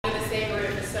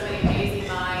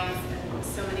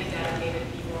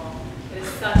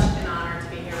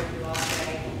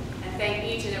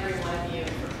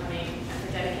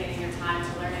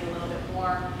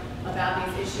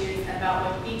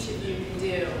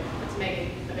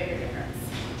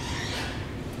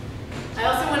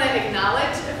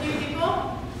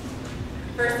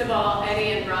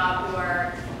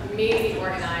amazing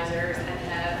organizers and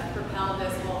have propelled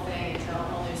this whole thing into a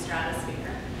whole new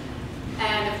stratosphere.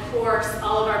 And of course,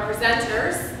 all of our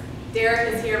presenters.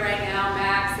 Derek is here right now,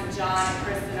 Max and John and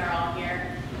Kristen are all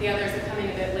here. The others are coming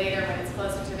a bit later when it's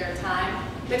closer to their time.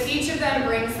 But each of them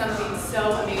brings something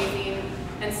so amazing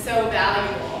and so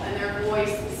valuable, and their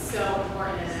voice is so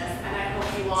important in this, and I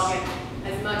hope you all get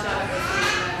as much out of this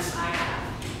as I have.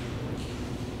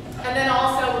 And then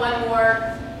also one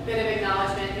more bit of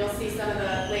acknowledgement. You'll see some of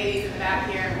the ladies in the back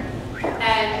here.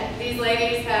 And these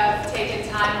ladies have taken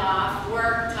time off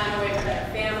work, time away from their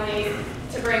families,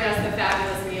 to bring us the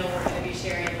fabulous meal we're going to be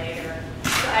sharing later.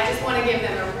 So I just want to give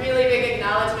them a really big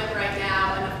acknowledgement right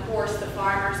now, and of course the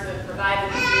farmers who have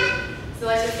provided the food. So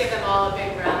let's just give them all a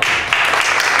big round.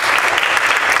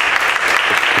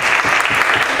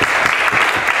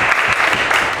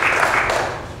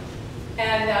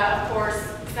 And of course,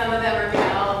 some of them are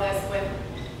doing all of this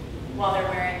while they're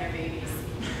wearing their babies.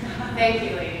 Thank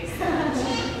you, ladies.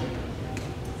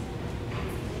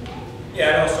 Yeah,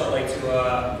 I'd also like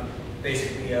to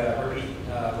basically repeat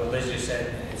what Liz just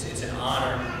said. It's an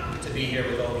honor to be here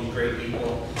with all these great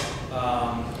people.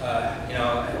 You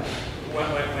know,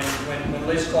 when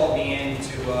Liz called me in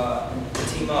to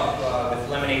team up with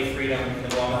Lemonade Freedom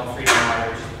and the Raw Milk Freedom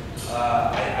Riders,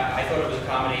 I thought it was a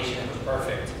combination that was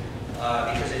perfect.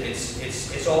 Because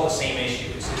it's all the same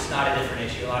issue. It's not a different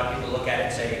issue. A lot of people look at it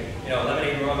and say, you know,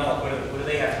 lemonade and raw milk, what do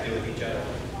they have to do with each other?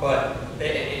 But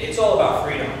it's all about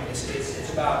freedom.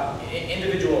 It's about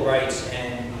individual rights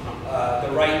and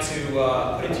the right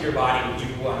to put into your body what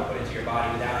you want to put into your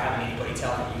body without having anybody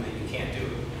telling you that you can't do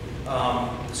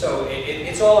it. So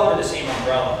it's all under the same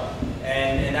umbrella,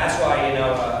 and that's why, you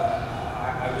know,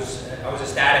 I was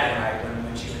ecstatic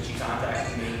when she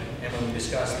contacted me and when we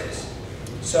discussed this.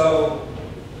 So,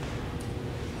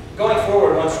 going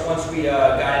forward, once we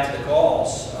got into the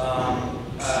calls,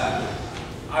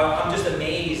 I'm just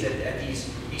amazed at these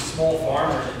small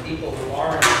farmers and people who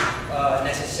aren't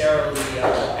necessarily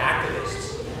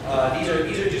activists.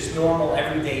 These are just normal,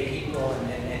 everyday people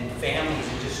and families,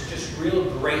 and just real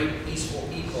great, peaceful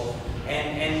people.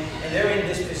 And they're in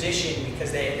this position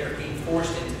because they're being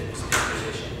forced into this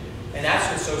position. And that's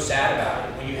what's so sad about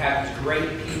it, when you have these great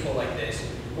people like this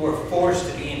who are forced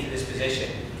to be into this position.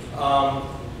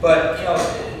 But you know,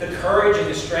 the courage and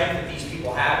the strength that these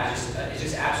people have is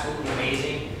just absolutely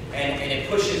amazing, and it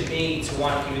pushes me to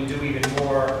want to do even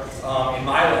more in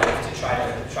my life to try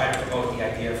to promote the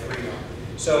idea of freedom.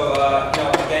 So you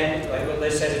know, again, like what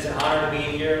Liz said, it's an honor to be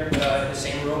here in the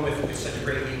same room with such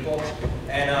great people,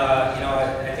 and you know,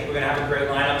 I think